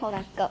Hold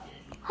on, go.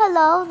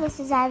 Hello, this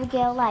is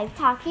Abigail Live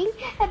talking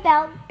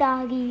about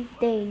doggy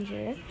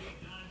danger.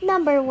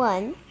 Number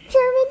 1,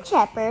 German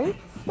Shepherd.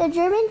 The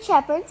German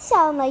Shepherds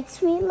sound like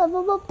sweet,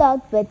 lovable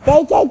dogs, but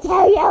they can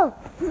kill you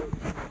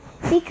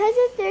because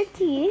of their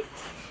teeth,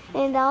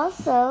 and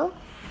also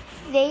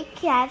they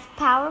have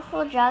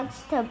powerful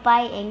drugs to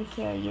bite and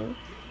kill you.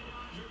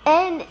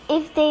 And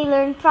if they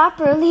learn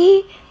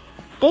properly,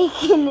 they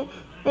can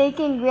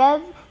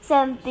grab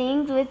some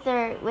things with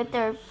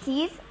their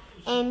teeth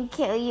and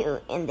kill you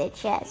in the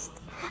chest.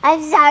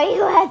 I'm sorry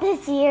you had to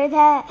hear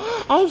that.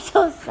 I'm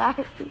so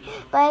sorry.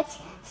 But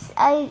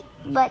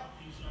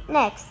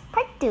next,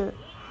 part 2.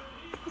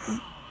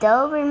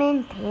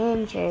 Doberman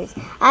Pinschers.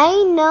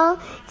 I know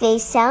they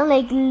sound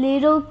like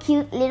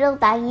cute little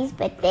doggies,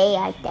 but they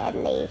are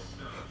deadly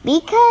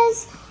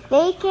because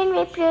they can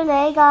rip your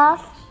leg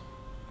off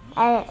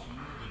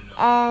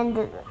and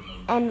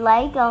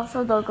like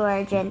also Dogo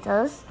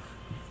Argentos.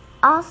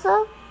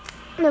 Also,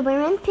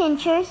 Doberman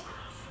Pinschers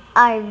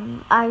are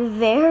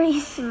very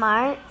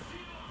smart.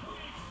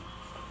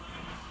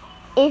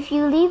 If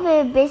you leave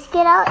a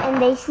biscuit out and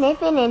they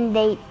sniff it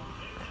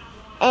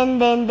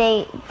and then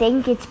they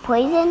think it's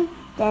poison,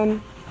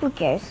 then who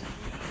cares?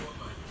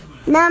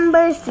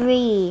 Number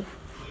 3,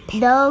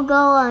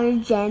 Dogo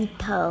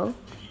Argento.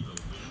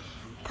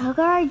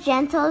 Dogo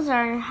Argentos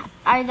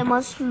are the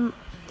most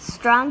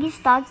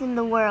strongest dogs in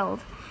the world.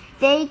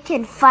 They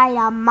can fight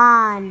a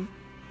man.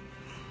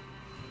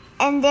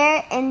 And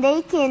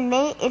they can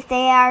if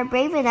they are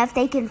brave enough,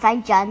 they can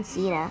fight John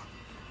Cena.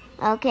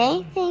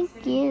 Okay, thank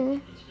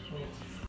you.